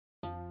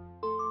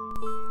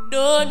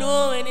Don't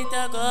know when it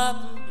a go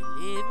happen,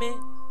 believe me,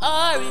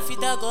 or if it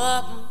a go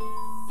happen,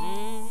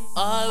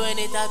 or when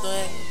it a go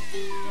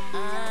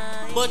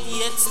end. But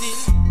yet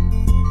still,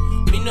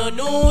 me no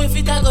know if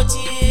it a go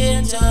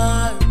change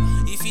or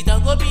if it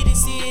a go be the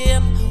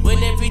same.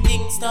 When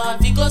everything start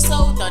to go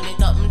south and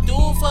it happen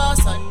too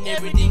fast and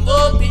everything go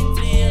up in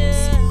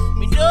flames.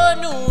 Me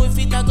don't know if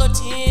it a go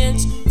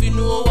change. If you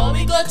know what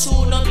we go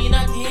through, no mean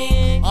a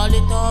thing. All the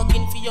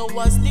talking for you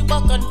was the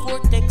back and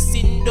forth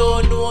texting.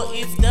 Don't know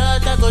if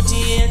that a go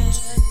change.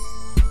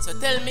 So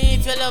tell me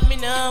if you love me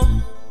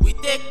now. We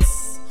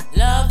text,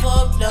 laugh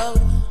out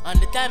loud.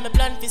 And the time I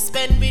plan to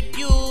spend with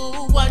you,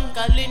 one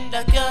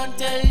calendar can't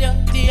tell you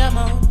the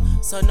amount.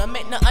 So no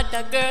make no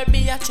other girl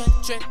be a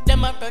threat.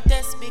 Them a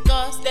protest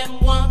because them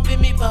want for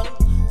me vote.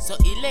 So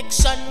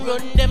election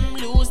run them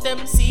lose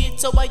them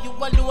seats. So why you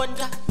alone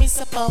got me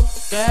support,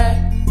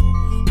 girl?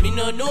 Me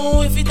no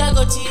know if it a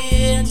go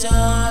change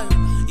or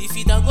if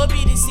it a go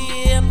be the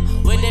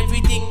same. When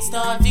everything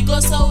start to go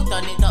south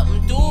and it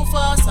happen too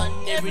fast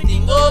and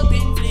everything go up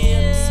in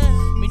flames.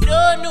 Me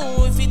don't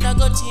know if it a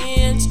go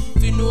change.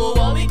 If you know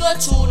what we go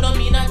through, no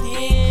mean a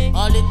thing.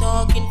 All the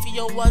talking for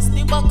you was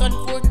the back and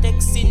forth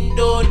texting.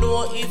 Don't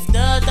know if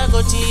that a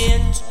go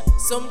change.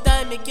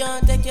 Sometimes you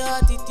can't take your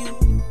attitude.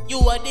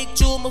 You addict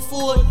to my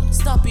phone,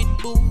 stop it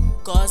boo.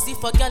 Cause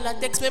if a girl a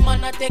text me,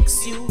 man a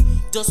text you.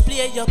 Just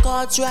play your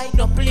cards right,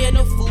 don't play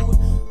no fool.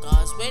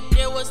 Cause when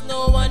there was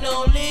no one,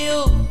 only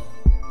you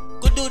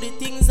could do the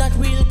things that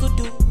real could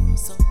do.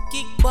 So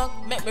kick back,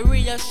 make me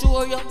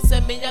reassure you.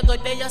 Send me a go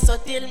there, so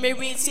till me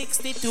reach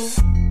 62.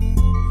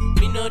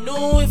 Me no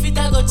know if it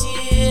a go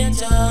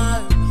change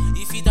or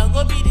if it a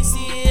go be the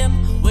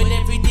same. When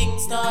everything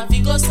start to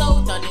go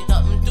south and it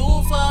happen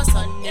too fast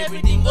and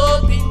everything go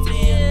up in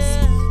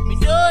flames. Me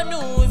don't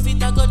know if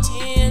it a go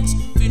change.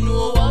 If you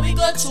know what we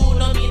go through,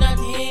 no mean a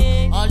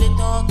thing. All the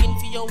talking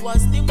for you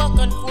was the back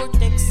and forth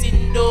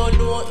texting. Don't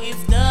know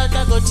if that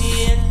a go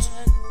change.